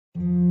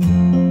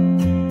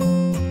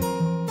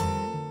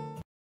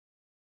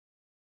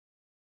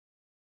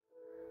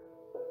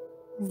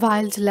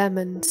Wild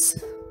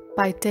Lemons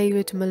by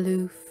David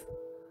Malouf.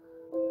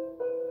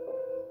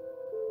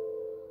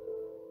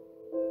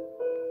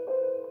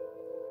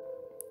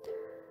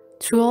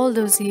 Through all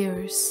those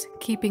years,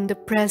 keeping the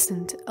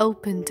present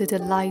open to the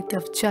light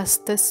of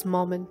just this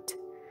moment,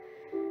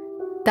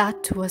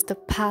 that was the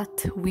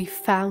path we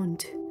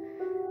found.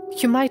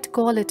 You might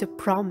call it a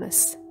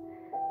promise,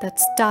 that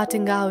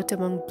starting out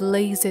among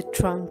blazed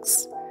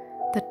trunks,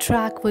 the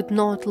track would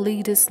not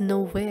lead us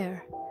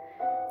nowhere,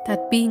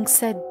 that being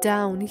set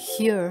down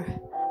here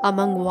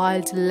among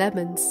wild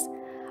lemons,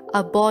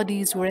 our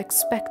bodies were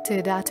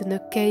expected at an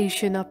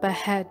occasion up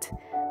ahead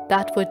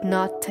that would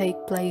not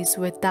take place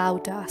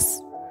without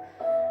us.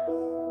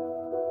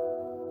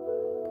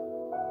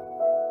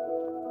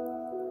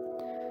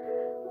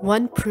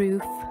 One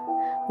proof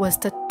was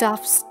the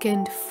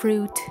tough-skinned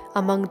fruit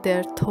among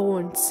their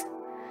thorns.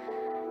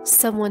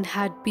 Someone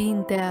had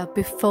been there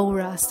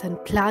before us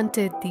and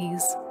planted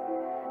these,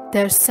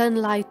 their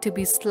sunlight to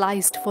be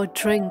sliced for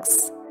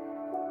drinks.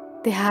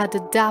 They had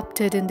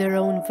adapted in their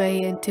own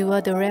way into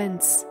other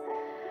ends.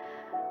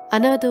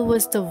 Another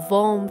was the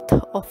warmth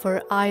of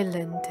our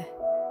island,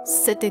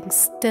 sitting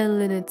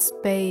still in its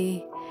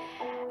bay,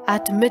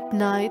 at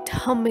midnight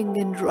humming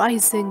and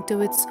rising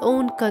to its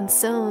own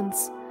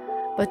concerns,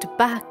 but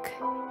back,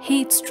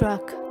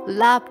 heat-struck,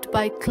 lapped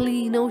by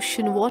clean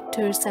ocean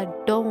waters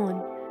at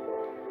dawn.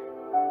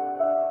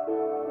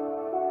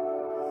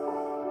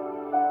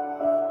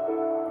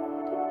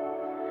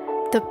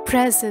 The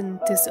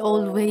present is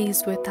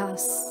always with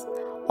us,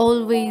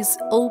 always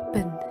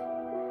open.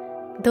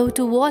 Though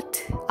to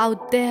what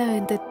out there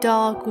in the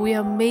dark we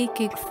are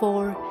making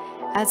for,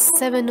 as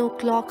 7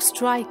 o'clock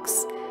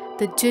strikes,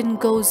 the gin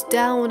goes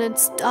down and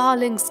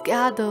starlings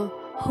gather,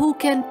 who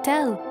can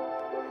tell?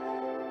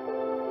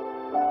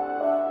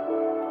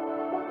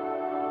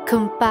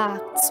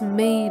 Compacts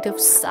made of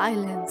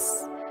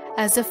silence,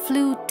 as a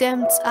flute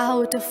tempts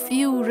out a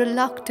few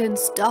reluctant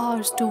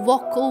stars to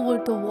walk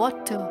over the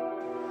water.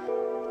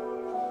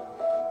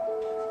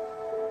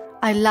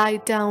 I lie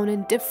down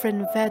in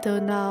different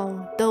weather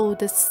now, though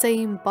the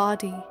same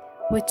body,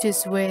 which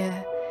is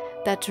where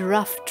that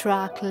rough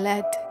track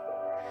led.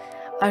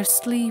 Our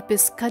sleep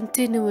is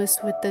continuous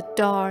with the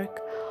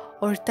dark,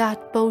 or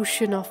that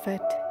portion of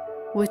it,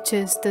 which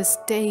is this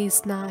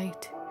day's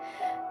night.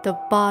 The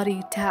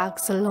body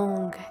tags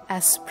along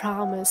as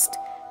promised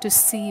to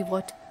see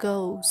what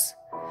goes.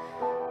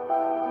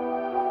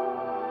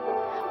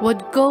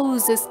 What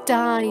goes is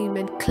time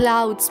and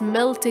clouds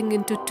melting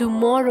into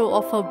tomorrow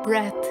of a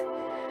breath.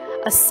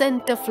 A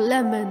scent of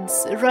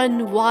lemons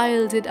run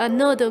wild in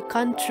another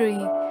country,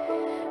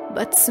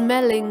 but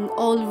smelling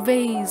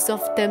always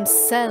of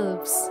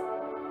themselves.